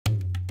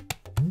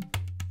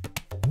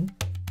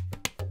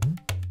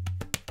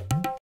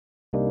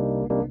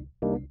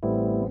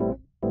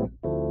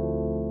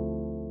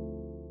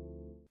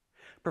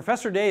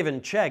Professor Dave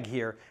and Chegg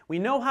here. We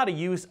know how to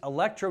use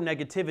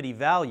electronegativity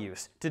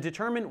values to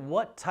determine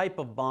what type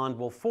of bond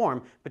will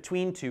form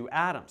between two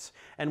atoms.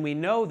 And we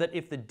know that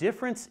if the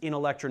difference in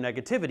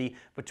electronegativity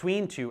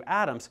between two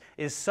atoms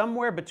is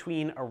somewhere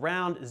between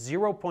around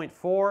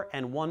 0.4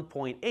 and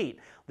 1.8,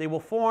 they will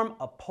form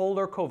a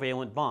polar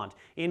covalent bond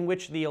in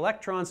which the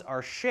electrons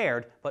are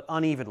shared but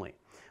unevenly.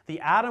 The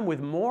atom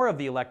with more of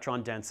the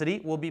electron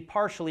density will be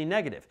partially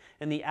negative,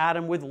 and the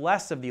atom with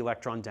less of the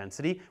electron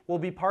density will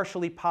be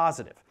partially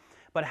positive.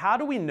 But how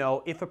do we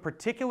know if a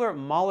particular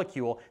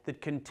molecule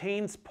that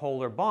contains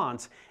polar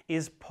bonds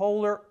is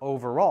polar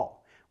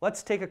overall?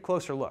 Let's take a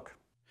closer look.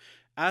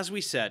 As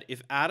we said,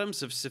 if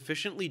atoms of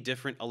sufficiently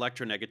different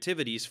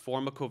electronegativities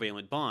form a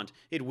covalent bond,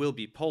 it will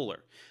be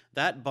polar.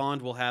 That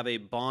bond will have a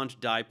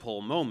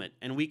bond-dipole moment,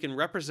 and we can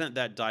represent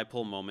that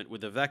dipole moment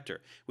with a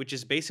vector, which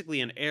is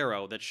basically an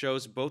arrow that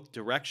shows both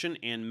direction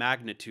and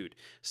magnitude,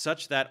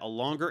 such that a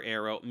longer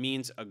arrow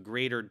means a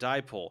greater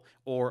dipole,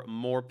 or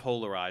more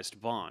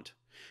polarized bond.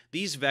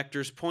 These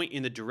vectors point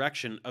in the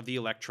direction of the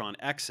electron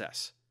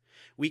excess.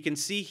 We can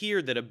see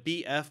here that a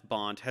BF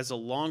bond has a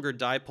longer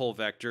dipole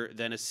vector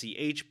than a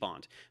CH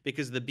bond,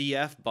 because the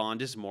BF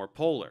bond is more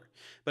polar.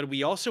 But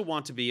we also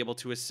want to be able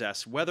to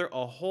assess whether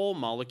a whole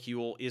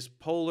molecule is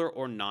polar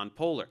or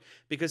nonpolar,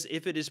 because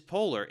if it is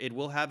polar, it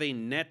will have a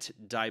net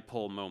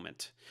dipole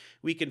moment.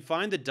 We can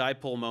find the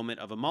dipole moment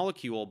of a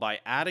molecule by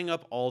adding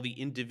up all the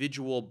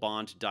individual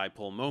bond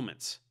dipole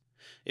moments.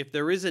 If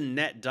there is a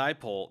net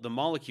dipole, the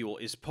molecule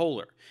is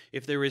polar.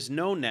 If there is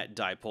no net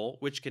dipole,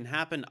 which can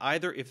happen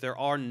either if there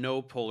are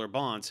no polar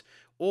bonds,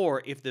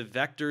 or if the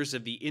vectors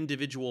of the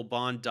individual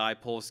bond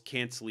dipoles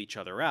cancel each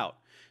other out,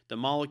 the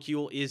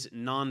molecule is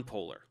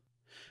nonpolar.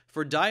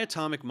 For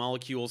diatomic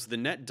molecules, the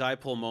net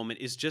dipole moment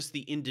is just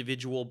the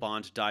individual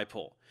bond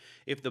dipole.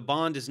 If the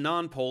bond is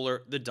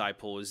nonpolar, the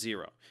dipole is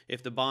zero.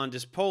 If the bond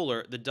is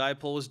polar, the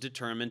dipole is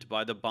determined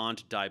by the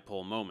bond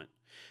dipole moment.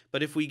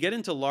 But if we get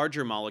into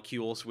larger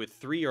molecules with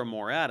 3 or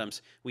more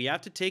atoms, we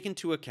have to take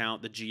into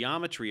account the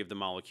geometry of the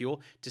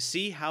molecule to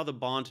see how the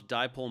bond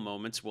dipole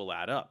moments will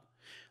add up.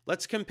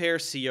 Let's compare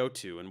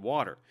CO2 and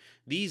water.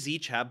 These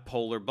each have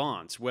polar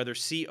bonds, whether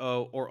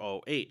CO or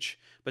OH.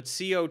 But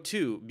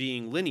CO2,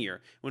 being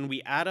linear, when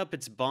we add up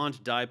its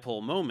bond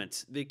dipole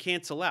moments, they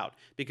cancel out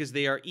because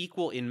they are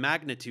equal in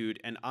magnitude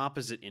and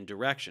opposite in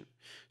direction.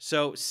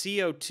 So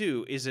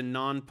CO2 is a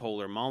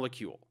nonpolar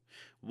molecule.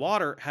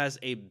 Water has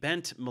a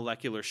bent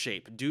molecular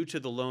shape due to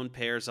the lone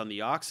pairs on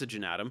the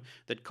oxygen atom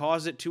that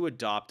cause it to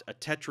adopt a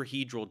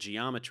tetrahedral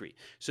geometry,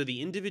 so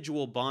the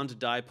individual bond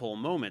dipole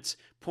moments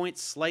point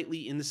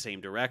slightly in the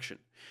same direction.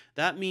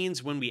 That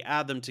means when we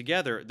add them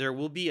together, there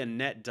will be a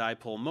net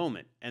dipole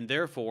moment, and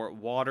therefore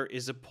water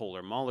is a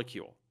polar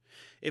molecule.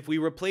 If we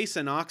replace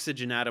an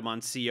oxygen atom on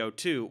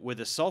CO2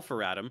 with a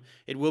sulfur atom,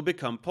 it will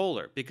become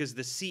polar because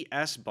the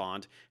CS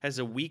bond has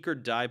a weaker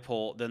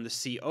dipole than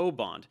the CO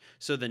bond,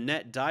 so the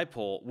net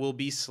dipole will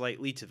be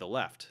slightly to the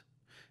left.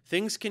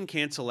 Things can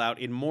cancel out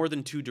in more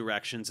than 2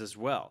 directions as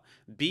well.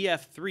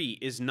 BF3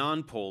 is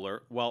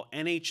nonpolar while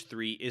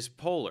NH3 is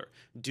polar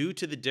due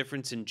to the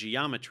difference in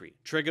geometry,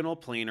 trigonal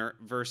planar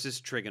versus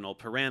trigonal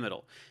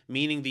pyramidal,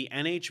 meaning the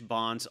NH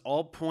bonds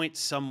all point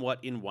somewhat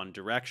in one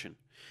direction.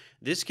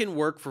 This can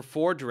work for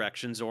 4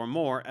 directions or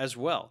more as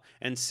well,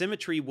 and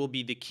symmetry will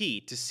be the key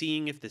to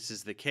seeing if this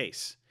is the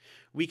case.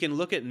 We can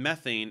look at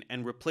methane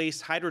and replace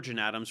hydrogen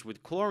atoms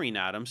with chlorine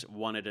atoms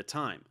one at a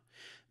time.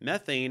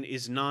 Methane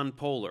is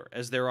nonpolar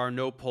as there are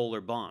no polar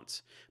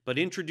bonds, but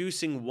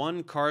introducing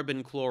one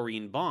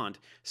carbon-chlorine bond,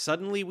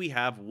 suddenly we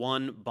have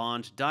one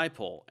bond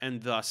dipole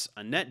and thus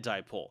a net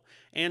dipole,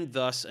 and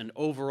thus an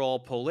overall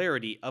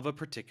polarity of a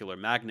particular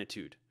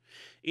magnitude.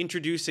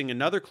 Introducing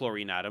another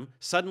chlorine atom,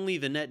 suddenly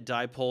the net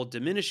dipole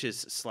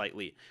diminishes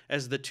slightly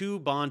as the 2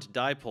 bond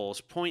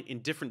dipoles point in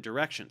different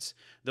directions,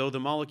 though the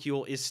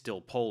molecule is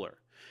still polar.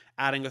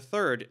 Adding a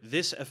third,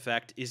 this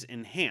effect is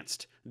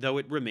enhanced, though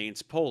it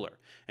remains polar,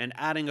 and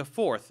adding a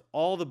fourth,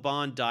 all the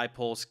bond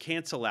dipoles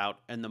cancel out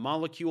and the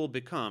molecule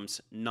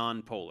becomes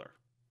nonpolar.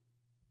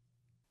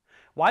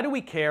 Why do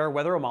we care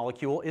whether a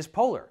molecule is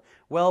polar?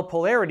 Well,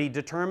 polarity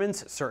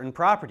determines certain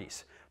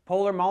properties.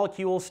 Polar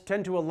molecules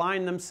tend to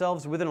align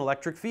themselves with an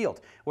electric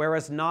field,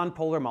 whereas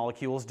nonpolar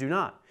molecules do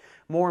not.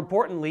 More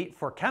importantly,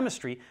 for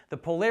chemistry, the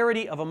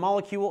polarity of a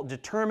molecule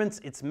determines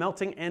its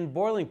melting and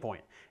boiling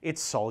point,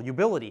 its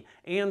solubility,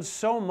 and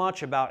so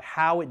much about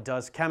how it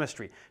does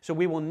chemistry. So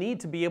we will need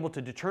to be able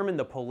to determine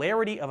the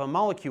polarity of a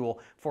molecule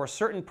for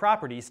certain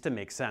properties to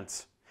make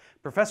sense.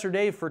 Professor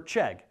Dave for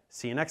Chegg.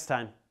 See you next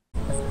time.